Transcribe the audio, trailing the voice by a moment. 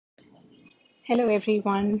Hello,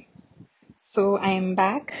 everyone. So I am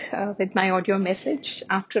back with my audio message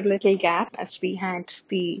after a little gap as we had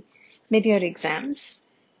the mid-year exams,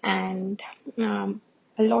 and um,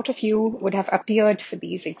 a lot of you would have appeared for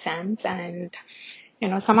these exams, and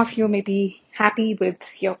some of you may be happy with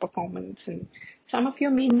your performance, and some of you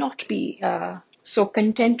may not be so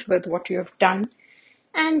content with what you have done.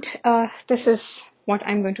 And this is what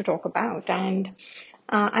I'm going to talk about. And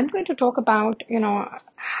I'm going to talk about,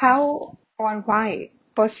 how or why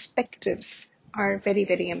perspectives are very,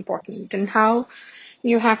 very important and how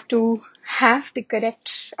you have to have the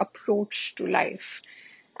correct approach to life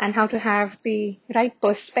and how to have the right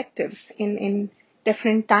perspectives in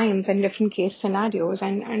different times and different case scenarios.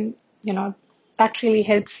 And that really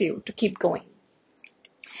helps you to keep going.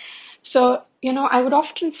 So, I would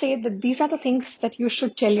often say that these are the things that you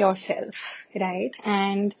should tell yourself, right?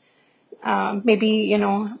 And maybe,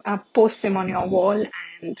 post them on your wall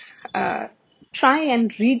and uh, try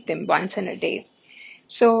and read them once in a day.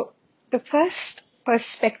 So, the first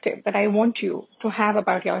perspective that I want you to have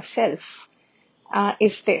about yourself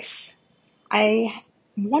is this. I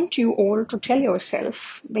want you all to tell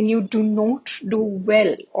yourself when you do not do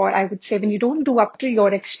well, or I would say when you don't do up to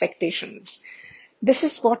your expectations, this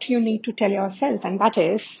is what you need to tell yourself, and that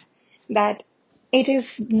is that it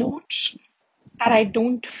is not that I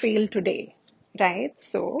don't fail today, right?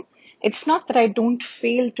 So it's not that I don't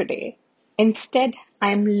fail today. Instead,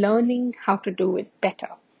 I'm learning how to do it better.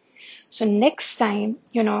 So next time,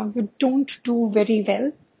 you don't do very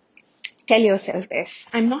well, tell yourself this.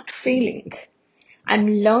 I'm not failing. I'm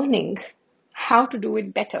learning how to do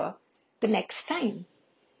it better the next time.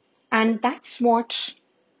 And that's what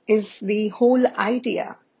is the whole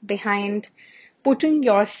idea behind putting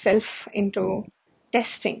yourself into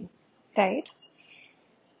testing, right?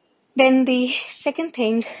 Then the second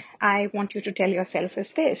thing I want you to tell yourself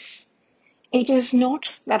is this. It is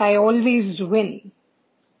not that I always win,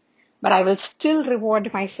 but I will still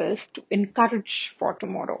reward myself to encourage for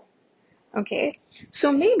tomorrow. Okay.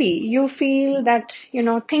 So maybe you feel that,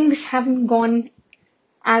 things haven't gone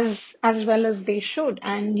as well as they should,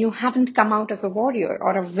 and you haven't come out as a warrior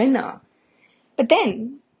or a winner. But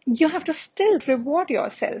then you have to still reward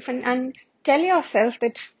yourself and tell yourself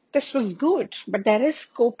that this was good, but there is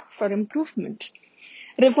scope for improvement.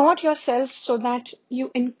 Reward yourself so that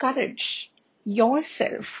you encourage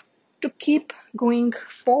yourself to keep going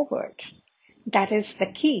forward. That is the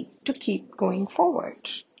key to keep going forward.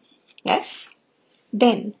 Yes?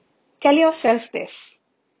 Then tell yourself this.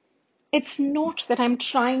 It's not that I'm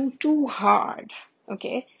trying too hard.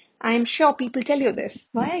 Okay. I'm sure people tell you this.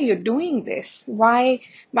 Why are you doing this? Why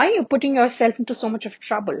are you putting yourself into so much of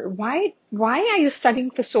trouble? Why are you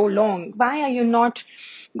studying for so long? Why are you not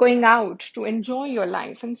going out to enjoy your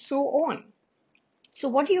life and so on? So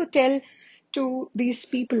what do you tell to these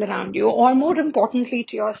people around you, or more importantly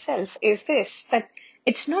to yourself, is this, that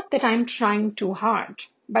it's not that I'm trying too hard,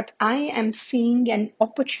 but I am seeing an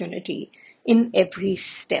opportunity in every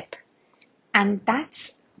step. And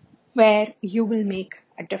that's where you will make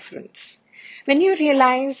a difference. When you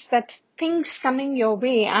realize that things coming your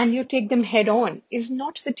way and you take them head on is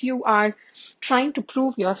not that you are trying to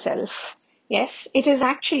prove yourself. Yes, it is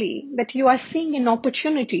actually that you are seeing an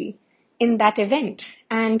opportunity in that event.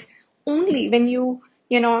 And only when you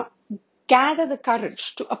gather the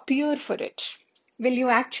courage to appear for it will you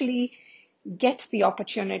actually get the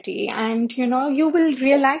opportunity, and you will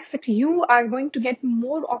realize that you are going to get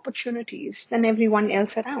more opportunities than everyone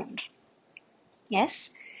else around.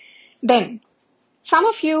 Yes. Then some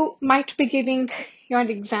of you might be giving your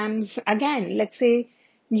exams again. Let's say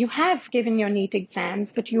you have given your NEET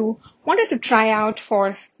exams, but you wanted to try out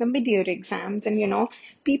for the mid-year exams, and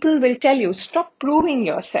people will tell you, stop proving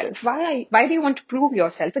yourself. Why do you want to prove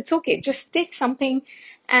yourself? It's okay. Just take something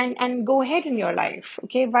and go ahead in your life.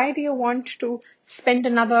 Okay. Why do you want to spend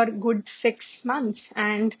another good 6 months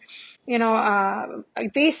and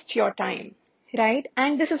waste your time? Right?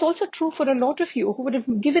 And this is also true for a lot of you who would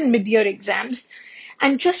have given mid-year exams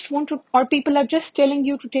and just want to, or people are just telling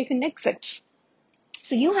you to take an exit.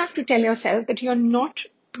 So you have to tell yourself that you're not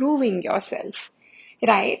proving yourself,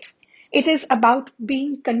 right? It is about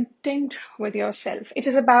being content with yourself. It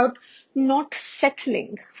is about not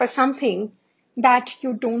settling for something that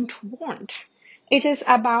you don't want. It is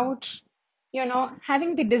about,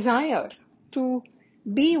 having the desire to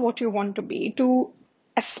be what you want to be, to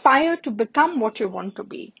aspire to become what you want to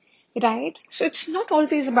be, right? So it's not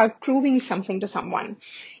always about proving something to someone.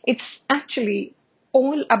 It's actually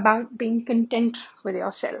all about being content with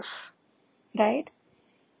yourself, right?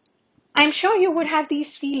 I'm sure you would have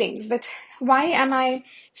these feelings that why am I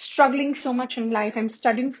struggling so much in life? I'm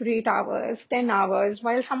studying for 8 hours, 10 hours,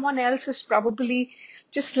 while someone else is probably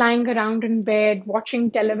just lying around in bed,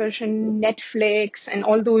 watching television, Netflix, and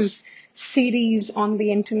all those series on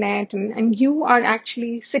the internet. And you are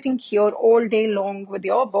actually sitting here all day long with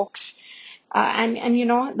your books. And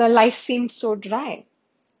the life seems so dry.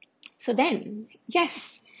 So then,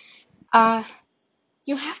 yes, uh,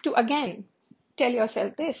 you have to again tell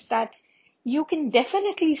yourself this, that you can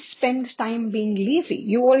definitely spend time being lazy.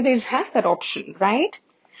 You always have that option, right?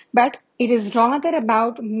 But it is rather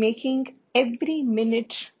about making every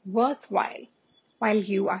minute worthwhile while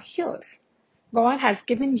you are here. God has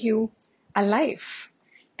given you a life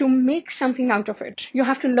to make something out of it. You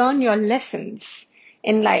have to learn your lessons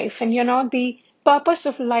in life. And the purpose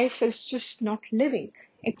of life is just not living.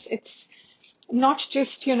 It's not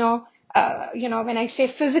just when I say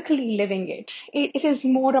physically living it is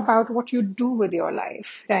more about what you do with your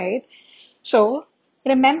life, right? So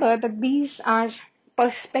remember that these are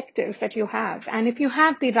perspectives that you have, and if you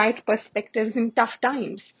have the right perspectives in tough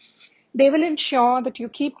times, they will ensure that you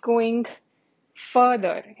keep going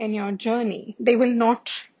further in your journey. They will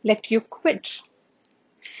not let you quit.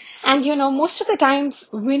 And most of the times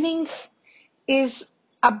winning is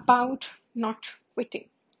about not quitting.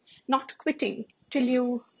 Not quitting till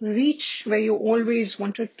you reach where you always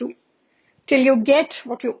wanted to, till you get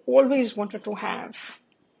what you always wanted to have.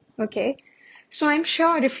 Okay. So I'm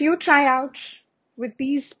sure if you try out with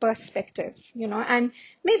these perspectives, and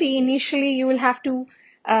maybe initially you will have to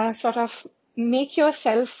sort of make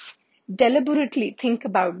yourself deliberately think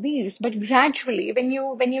about these, but gradually when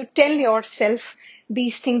you tell yourself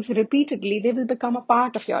these things repeatedly, they will become a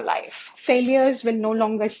part of your life. Failures will no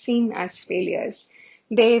longer seem as failures.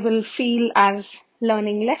 They will feel as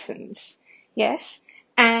learning lessons. Yes.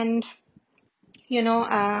 And you know,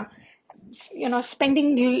 uh,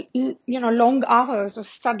 spending long hours of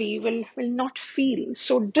study will not feel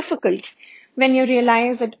so difficult when you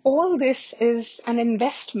realize that all this is an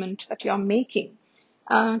investment that you're making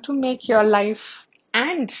to make your life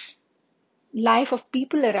and life of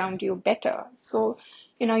people around you better. So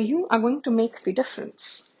you are going to make the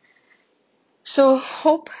difference. So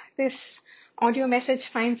hope this audio message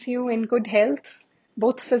finds you in good health,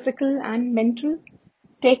 both physical and mental.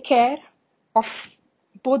 Take care of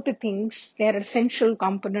both the things. They're essential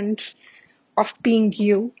component of being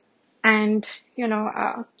you. And,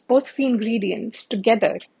 both the ingredients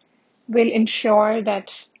together will ensure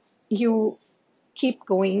that you keep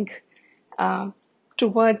going uh,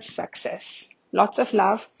 towards success. Lots of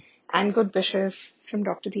love and good wishes from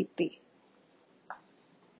Dr. Deepthi.